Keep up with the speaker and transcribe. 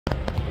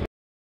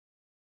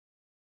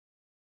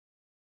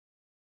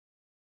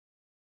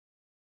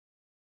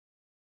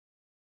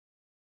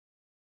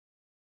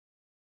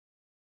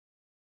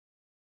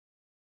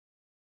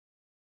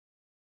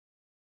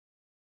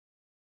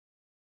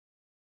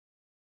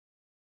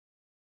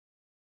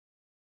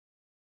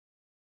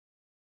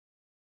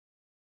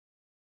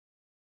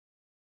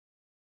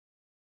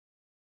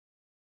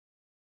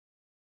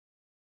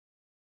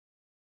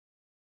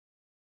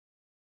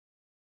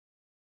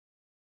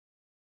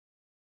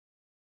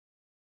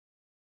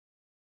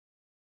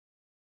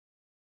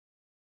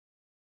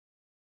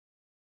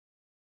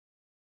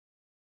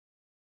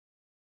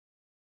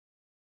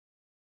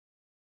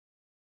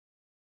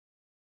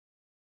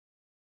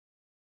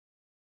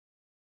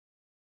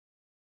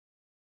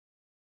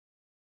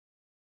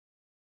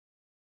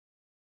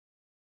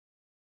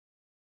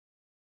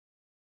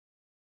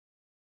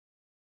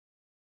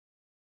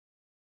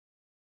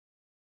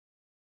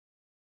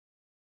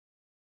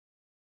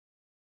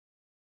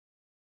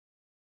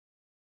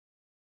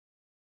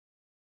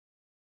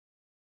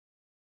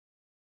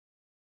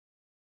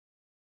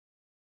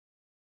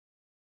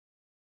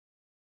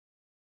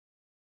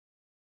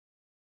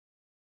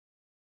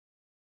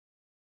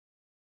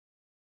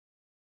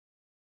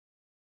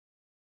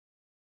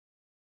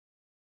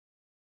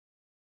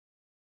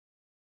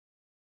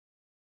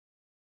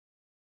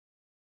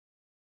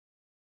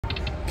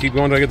keep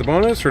going till I get the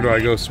bonus, or do I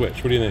go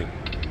switch? What do you think?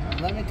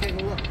 Let me take a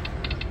look.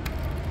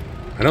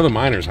 I know the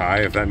miner's high,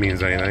 if that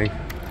means anything.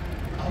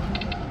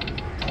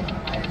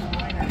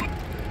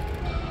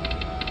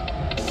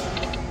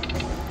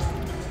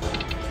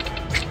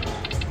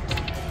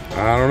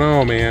 I don't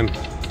know, man.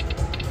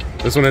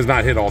 This one has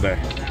not hit all day.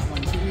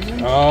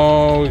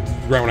 Oh,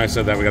 right when I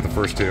said that, we got the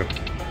first two.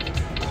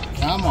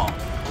 Come on.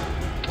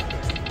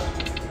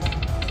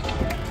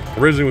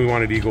 Originally, we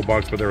wanted Eagle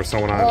Bucks, but there was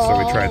someone on it, so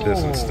we tried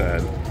this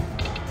instead.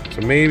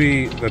 So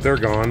maybe that they're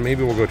gone.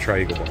 Maybe we'll go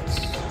try Eagle Bucks.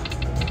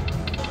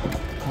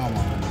 Come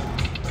on.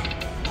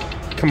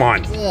 Come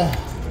on. Ugh.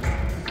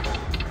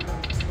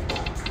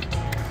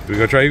 Do we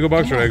go try Eagle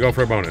Bucks, or do I go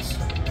for a bonus?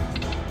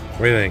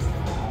 What do you think?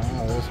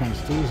 Oh, this one's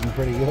teasing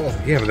pretty good.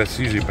 Yeah, but that's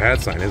usually a bad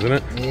sign, isn't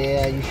it?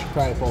 Yeah, you should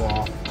try to pull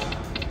off.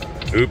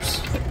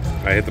 Oops,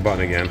 I hit the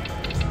button again.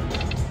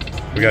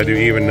 We gotta do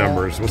even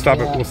numbers. We'll stop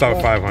at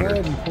 500. Go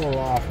ahead and pull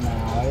off now.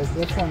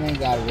 This one ain't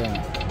got it in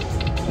it.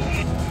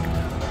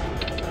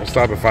 We'll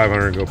stop at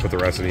 500 and go put the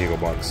rest in Eagle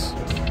Bucks.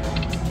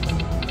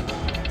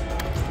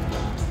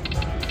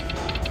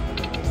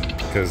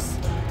 Because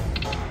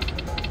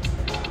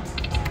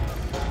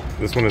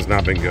this one has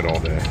not been good all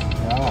day.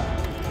 No.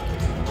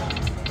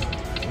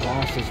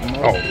 Lost his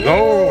Oh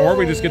no! Or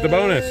we just get the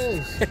bonus.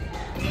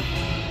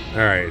 All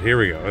right, here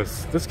we go.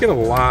 Let's get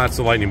lots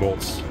of lightning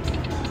bolts,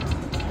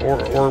 or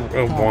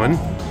one,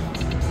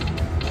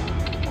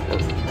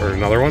 or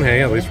another one.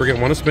 Hey, at least we're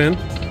getting one to spin,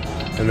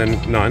 and then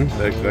none.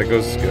 That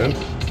goes good.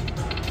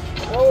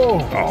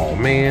 Oh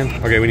man.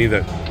 Okay, we need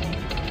the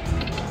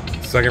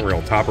second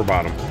reel, top or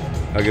bottom.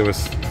 That'll give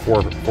us four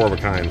of a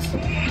kinds.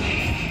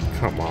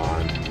 Come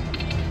on.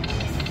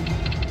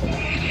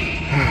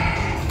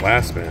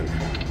 Last spin.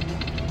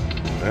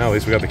 Well, at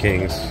least we got the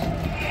kings.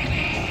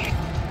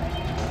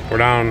 We're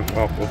down.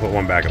 Well, we'll put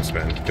one back and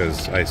spin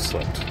because I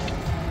slipped.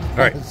 All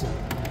right,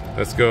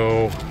 let's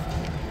go.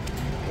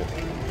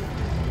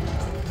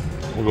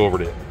 We'll go over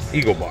to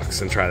Eagle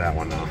Bucks and try that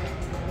one now.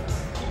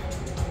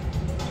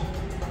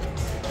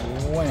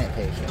 When it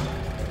takes you.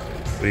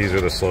 These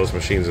are the slowest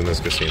machines in this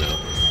casino. All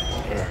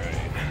right.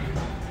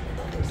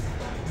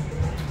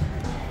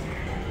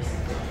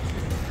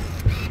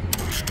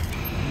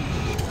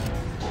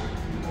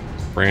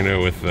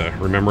 Brando with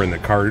remembering the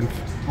card.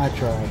 I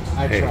tried.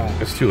 Hey,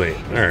 it's too late.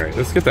 All right,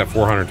 let's get that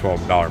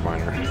 $412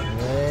 miner.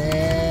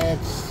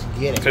 Let's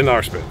get it.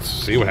 $10 spits.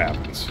 See what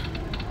happens.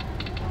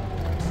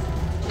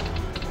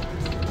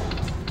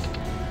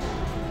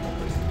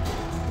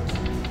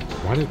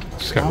 Why did it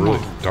just got really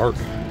dark?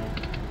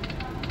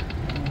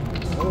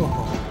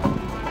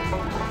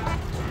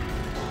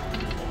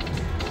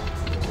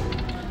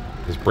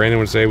 As Brandon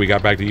would say, we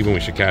got back to even.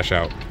 We should cash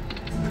out.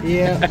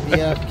 Yeah,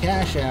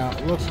 cash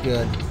out. Looks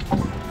good.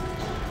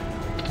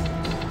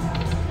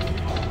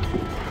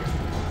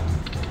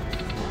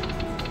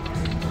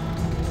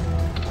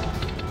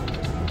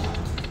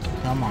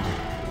 Come on.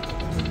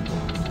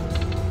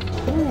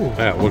 Ooh.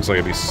 That looks like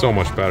it'd be so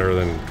much better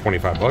than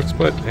 $25,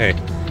 but hey,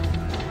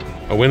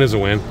 a win is a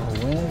win. A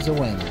win is a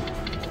win.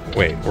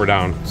 Wait, we're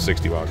down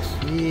 $60. Yeah,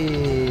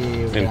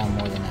 we're down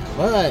more than that.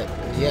 But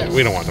yes,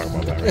 we don't want to talk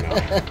about that right now.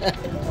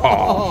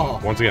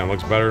 Oh, once again, it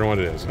looks better than what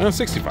it is.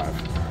 65.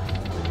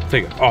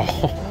 Take it.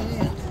 Oh,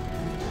 yeah.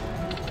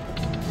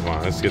 Come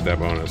on, let's get that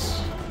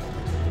bonus.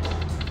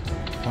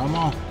 Come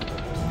on.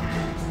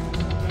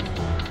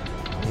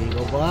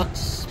 Eagle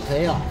Bucks,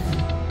 pay off.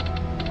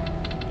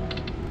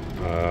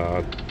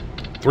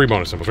 3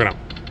 bonus symbols right now.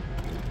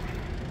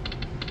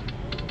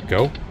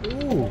 Go.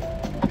 Ooh.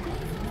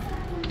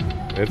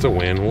 It's a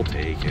win. We'll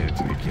take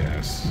it, I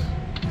guess.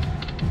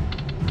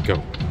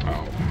 Go.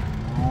 Oh.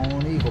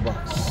 On Eagle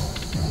Bucks.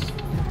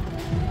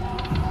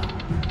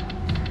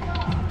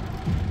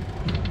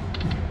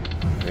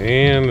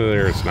 And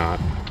there it's not.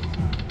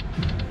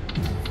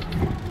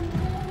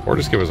 Or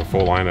just give us a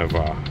full line of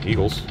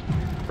Eagles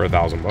for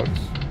 $1,000.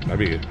 That'd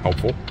be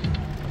helpful. A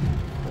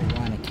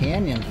line of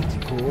canyons would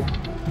be cool.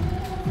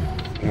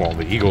 Well,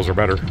 the Eagles are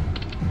better.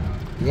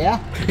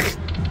 Yeah.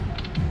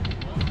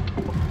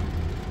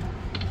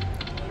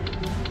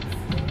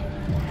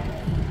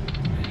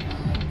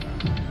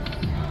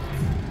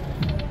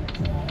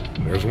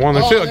 There's one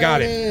that should have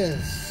got it.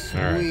 Is.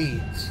 All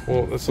right. Sweet.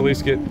 Well, let's at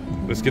least get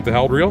the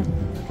held reel.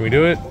 Can we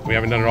do it? We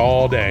haven't done it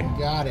all day.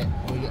 Got it.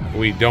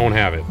 We don't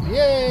have it.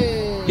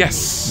 Yay!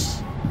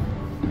 Yes.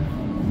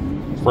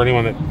 For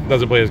anyone that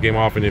doesn't play this game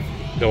often, if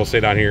they'll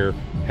say down here,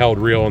 held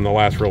reel, and the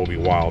last reel will be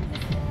wild.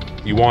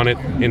 You want it,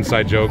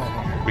 inside joke,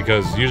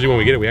 because usually when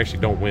we get it, we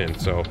actually don't win.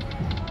 So,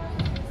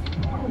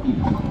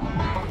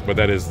 but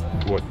that is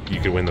what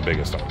you could win the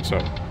biggest on. So,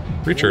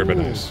 pretty sure, but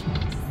nice.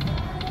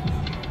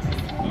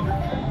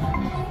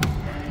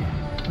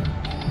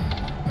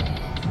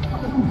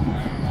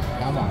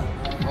 Come on,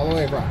 all the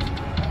way, bro.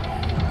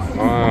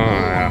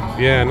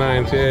 Yeah,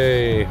 9,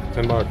 yay,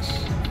 $10.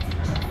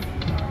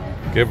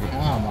 Give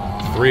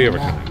 3 of a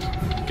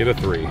kind. Get a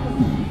 3.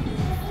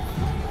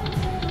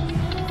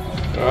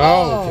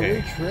 Oh, okay.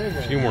 A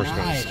few more spins.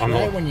 Nice.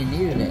 Right when you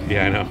needed it.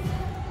 Yeah, I know.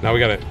 Now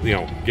we gotta,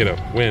 get a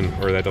win,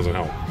 or that doesn't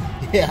help.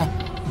 Yeah.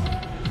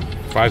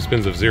 5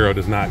 spins of 0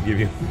 does not give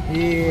you.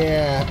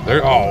 Yeah.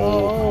 There.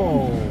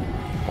 Oh.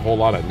 A whole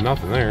lot of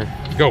nothing there.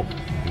 Go.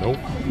 Nope.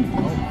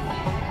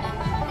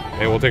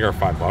 Hey, we'll take our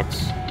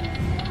 $5.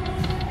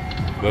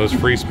 Those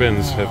free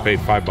spins have paid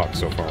 $5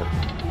 so far,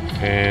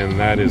 and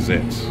that is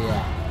it.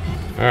 Yeah.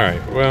 All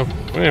right. Well,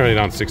 we're already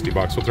down $60.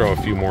 We'll throw a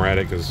few more at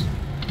it because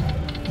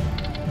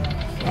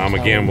I'm a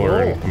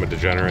gambler and I'm a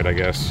degenerate, I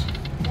guess.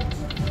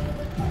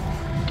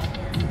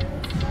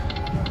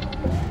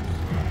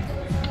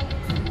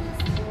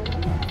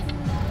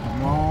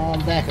 Come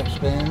on, backup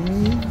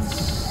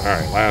spins. All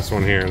right, last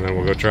one here, and then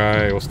we'll go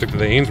try. We'll stick to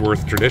the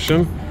Ainsworth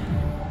tradition,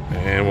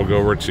 and we'll go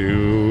over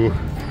to.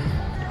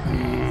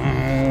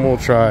 We'll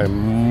try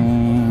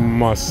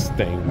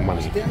Mustang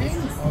money.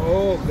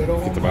 Oh, good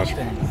old Get the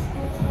Mustang.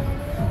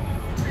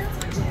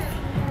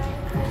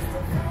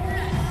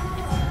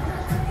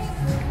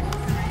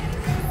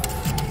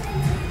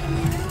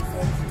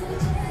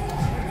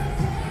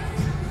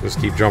 Just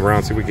keep jumping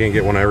around, see if we can't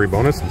get one at every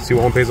bonus, and see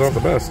what one pays off the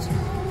best.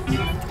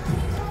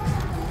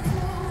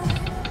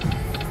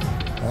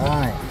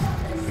 Alright.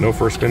 No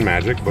first spin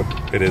magic, but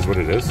it is what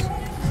it is.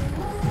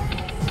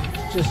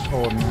 Just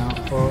holding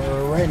out for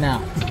right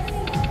now.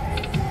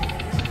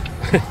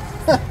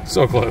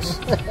 So close.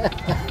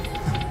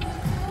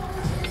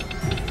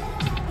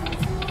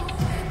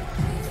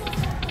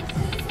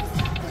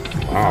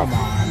 Wow. Come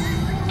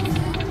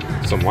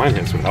on. Some line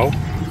hits would help.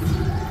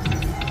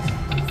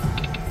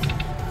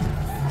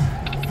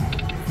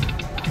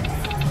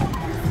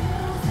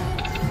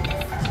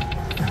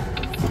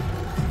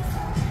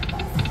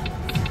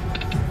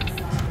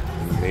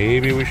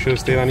 Maybe we should have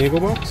stayed on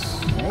Eagle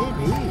Bucks.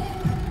 Maybe.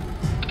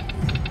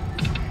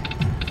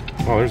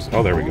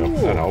 Oh, there we go.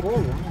 That helped.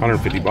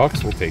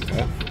 $150. We'll take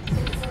that.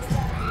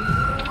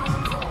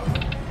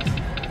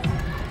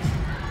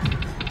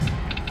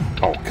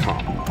 Oh,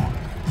 come on.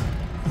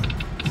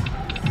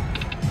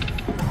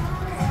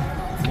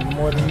 Need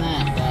more than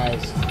that,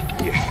 guys.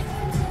 Yeah.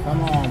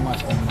 Come on,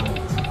 Mustang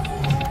money.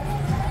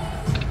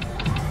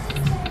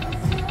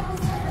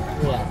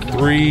 Yeah,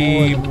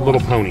 3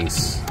 little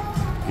ponies.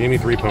 Give me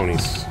 3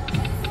 ponies.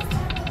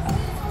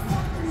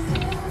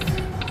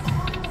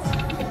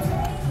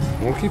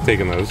 We'll keep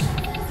taking those.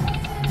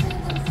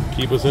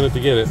 Keep us in it to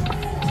get it.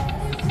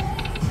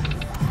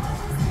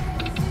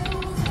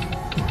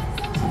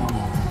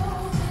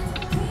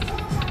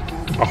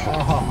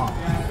 Oh.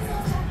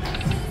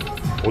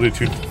 We'll do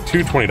two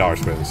 $20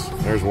 spins.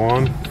 There's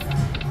 1.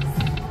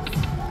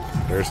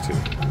 There's 2.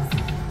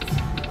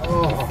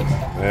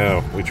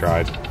 Oh, we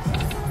tried.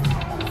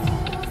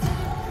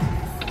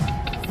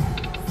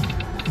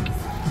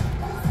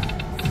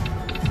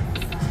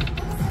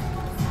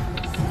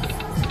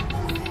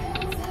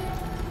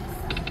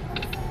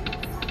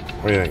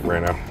 What do you think,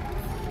 Brando?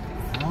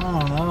 I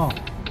don't know.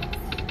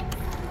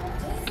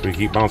 Do we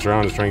keep bouncing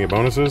around just trying to get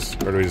bonuses?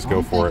 Or do we just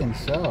go for it? I think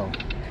so.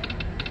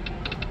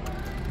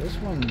 This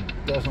one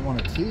doesn't want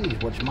to tease,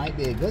 which might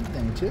be a good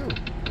thing, too.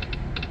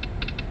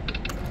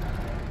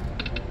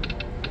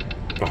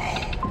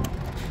 Oh.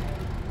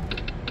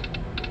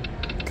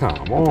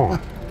 Come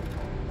on.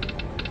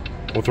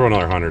 We'll throw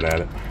another 100 at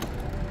it.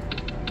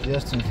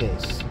 Just in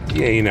case.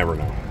 Yeah, you never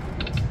know.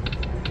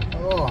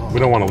 Oh.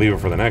 We don't want to leave it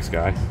for the next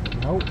guy.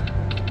 Nope.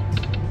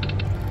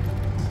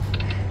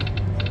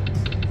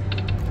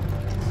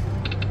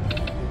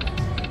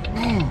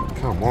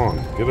 Come on,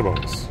 get a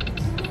bonus.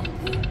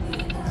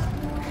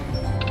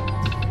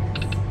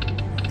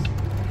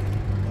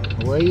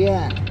 Where you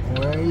at?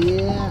 Where you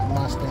at,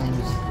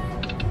 Mustangs?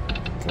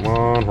 Come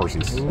on,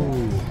 horsies.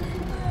 Ooh.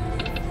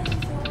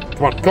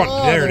 Come on, come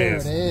on. Oh, there it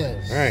is.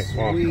 All right,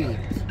 well, Sweet.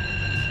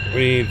 we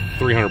need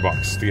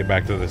 $300 to get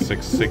back to the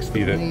 660.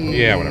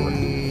 Yeah, whatever.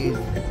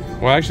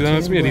 Well, actually, then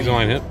that's me a diesel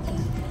line hit.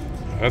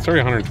 That's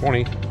already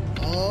 120.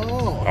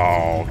 Oh.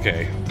 Oh,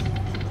 okay.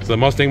 So the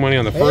Mustang money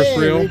on the first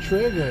reel.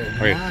 Trigger.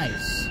 Okay.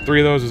 Nice.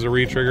 3 of those is a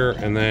re-trigger,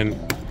 and then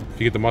if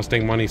you get the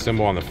Mustang money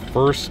symbol on the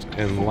first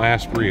and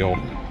last reel,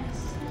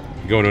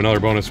 you go into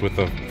another bonus with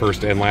the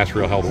first and last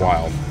reel held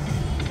wild.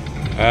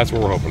 That's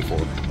what we're hoping for.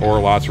 Or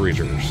lots of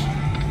re-triggers.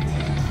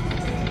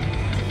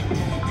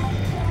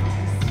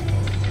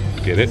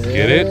 Get it?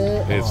 Get it?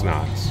 It's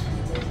not.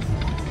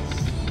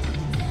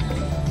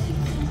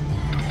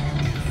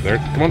 There,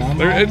 come on.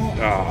 There it.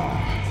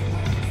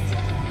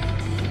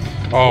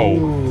 Oh.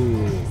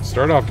 Ooh.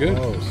 Start off good.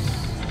 Close.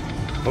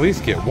 At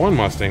least get 1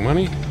 Mustang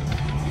money.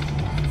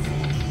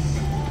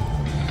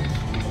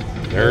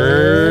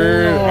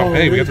 There. Oh,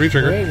 hey, we got 3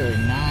 trigger.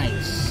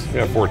 Nice. We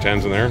got 4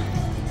 10s in there.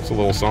 It's a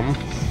little something.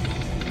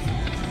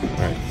 All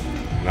right.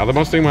 Now the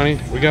Mustang money.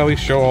 We got to at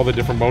least show all the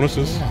different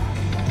bonuses. Yeah.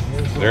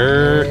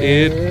 There it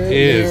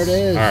is. There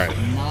it is. All right.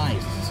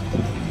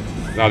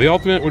 Nice. Now the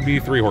ultimate would be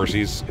 3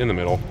 horsies in the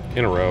middle,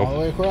 in a row. All the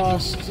way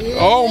across. Yes.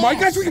 Oh my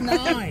gosh, we got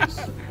nice.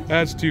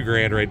 That's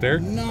 $2,000 right there.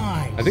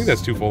 Nice. I think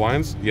that's 2 full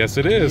lines. Yes,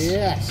 it is.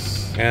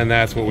 Yes. And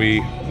that's what we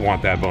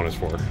want that bonus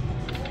for.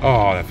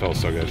 Oh, that felt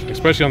so good.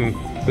 Especially on,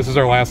 this is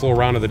our last little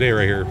round of the day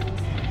right here.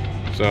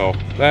 So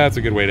that's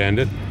a good way to end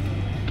it.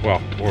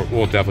 Well,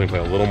 we'll definitely play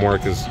a little more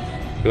because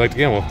We like to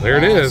gamble. There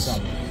it is.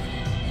 Awesome.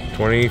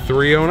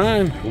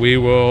 2309. We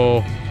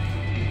will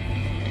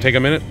take a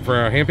minute for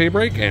our hand pay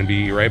break and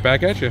be right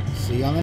back at you. See you on the